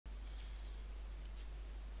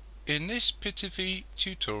In this Pitivi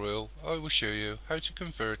tutorial I will show you how to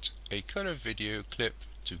convert a color video clip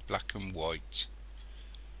to black and white.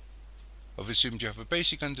 I've assumed you have a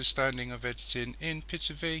basic understanding of editing in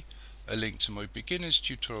Pitivi. A link to my beginner's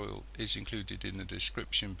tutorial is included in the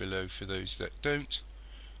description below for those that don't.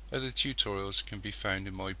 Other tutorials can be found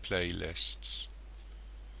in my playlists.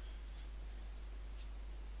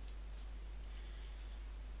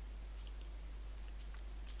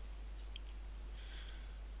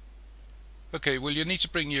 Okay, well you need to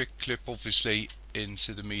bring your clip obviously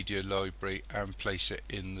into the media library and place it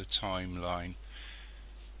in the timeline.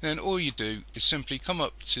 Then all you do is simply come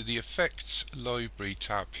up to the Effects Library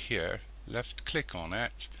tab here, left click on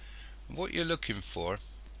it, and what you're looking for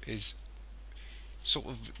is sort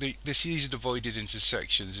of this is divided into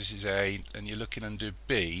sections. This is A and you're looking under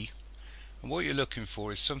B, and what you're looking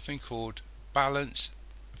for is something called Balance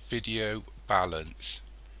Video Balance.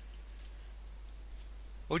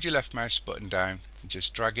 Hold your left mouse button down and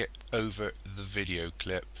just drag it over the video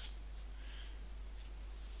clip,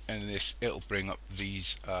 and it'll bring up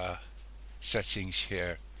these settings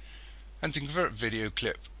here. And to convert video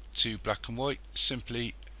clip to black and white,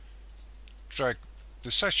 simply drag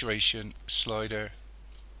the saturation slider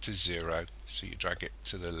to 0, so you drag it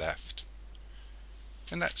to the left,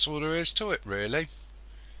 and that's all there is to it really.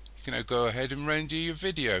 You can now go ahead and render your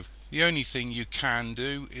video. The only thing you can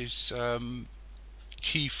do is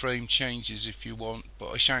keyframe changes if you want, but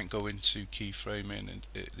I shan't go into keyframing, and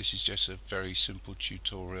this is just a very simple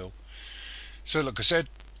tutorial. So like I said,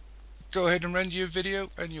 go ahead and render your video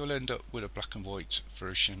and you'll end up with a black and white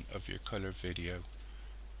version of your color video.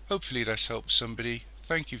 Hopefully that's helped somebody.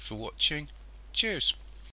 Thank you for watching. Cheers.